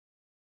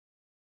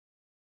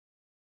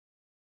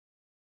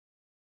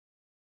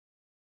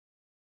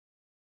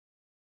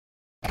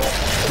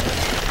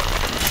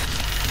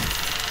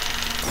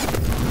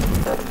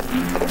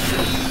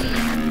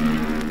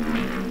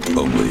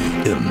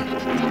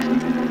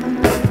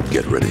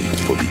Get ready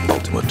for the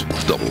ultimate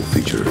double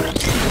feature.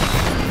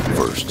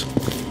 First,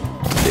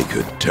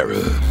 naked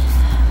terror.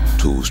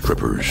 2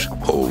 strippers,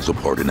 poles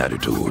apart in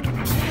attitude.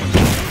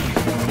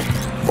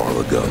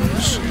 Barla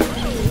guns.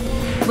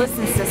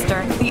 Listen,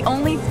 sister, the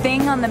only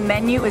thing on the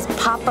menu is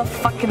Papa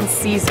fucking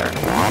Caesar.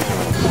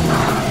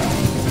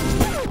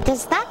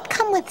 Does that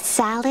come with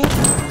salad?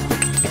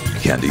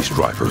 Candy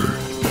striper.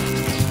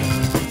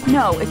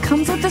 No, it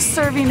comes with a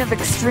serving of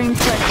extreme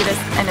prejudice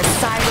and a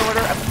side order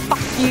of fuck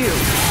you.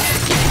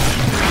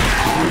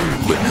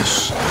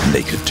 Witness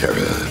naked terror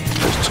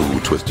as 2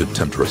 twisted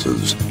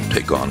temptresses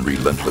take on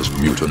relentless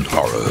mutant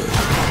horror.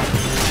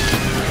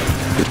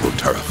 It will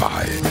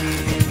terrify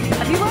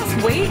Have you lost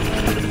weight?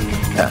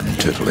 and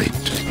titillate.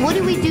 What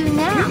do we do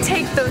now? You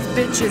take those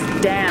bitches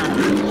down.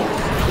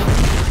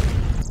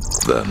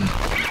 Then,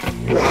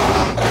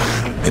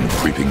 in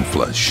creeping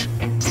flesh,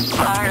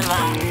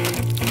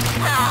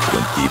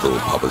 when evil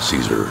Papa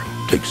Caesar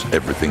takes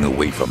everything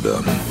away from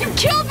them, You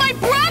killed my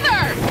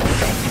brother!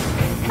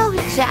 Oh,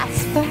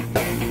 Jasper.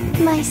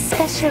 My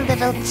special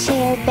little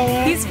chair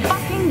bear. He's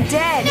fucking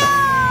dead.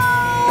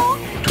 No!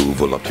 2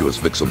 voluptuous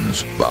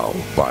vixens vow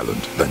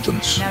violent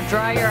vengeance. Now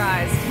dry your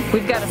eyes.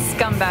 We've got a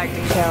scumbag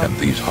to kill. And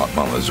these hot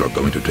mamas are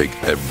going to take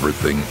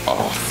everything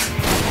off.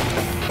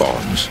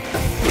 Arms,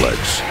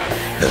 legs,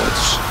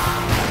 heads.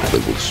 They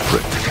will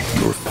strip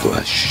your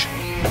flesh.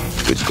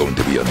 It's going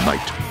to be a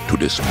night to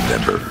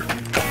dismember. You've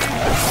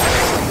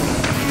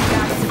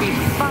got to be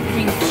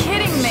fucking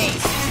kidding me.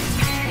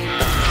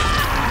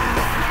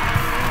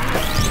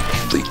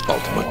 The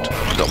ultimate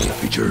double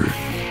feature.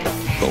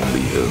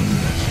 Only in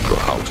the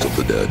House of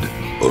the Dead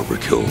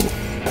Overkill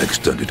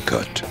Extended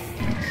Cut.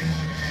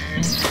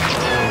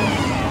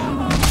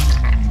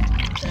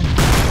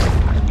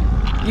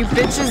 You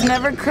bitches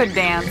never could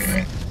dance.